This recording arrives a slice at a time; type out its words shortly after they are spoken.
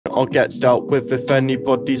I'll get dealt with. If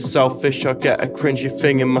anybody's selfish, I get a cringy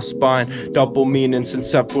thing in my spine. Double meanings in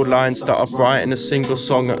several lines that I write in a single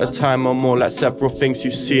song at a time, or more like several things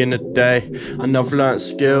you see in a day. And I've learnt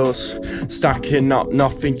skills, stacking up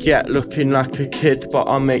nothing yet, looking like a kid, but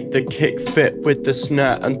I make the kick fit with the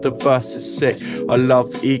snare and the verse is sick. I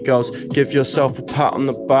love egos, give yourself a pat on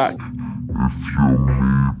the back.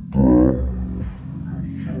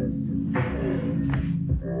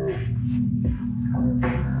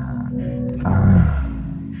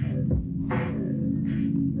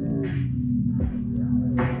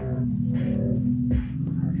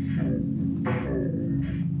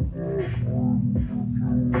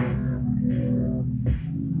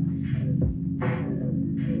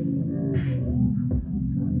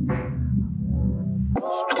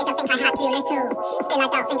 I had too little, still I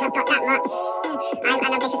don't think I've got that much. I'm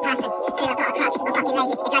an ambitious person, still I've got a crutch. I'm fucking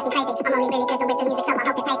lazy, it drives me crazy. I'm only really good with the music, so I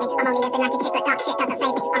hope it pays me. I'm only living like a kid, but dark shit doesn't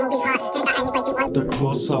faze me. I'm always hard, take that any break you want. The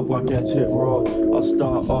course up, I get it raw. I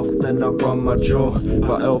start off, then I run my jaw.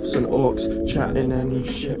 But elves and orcs, chatting any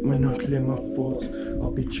shit when I clear my thoughts.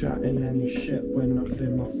 I'll be chatting any shit when I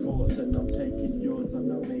clear my thoughts, and I'm taking yours and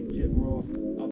I'll make it raw.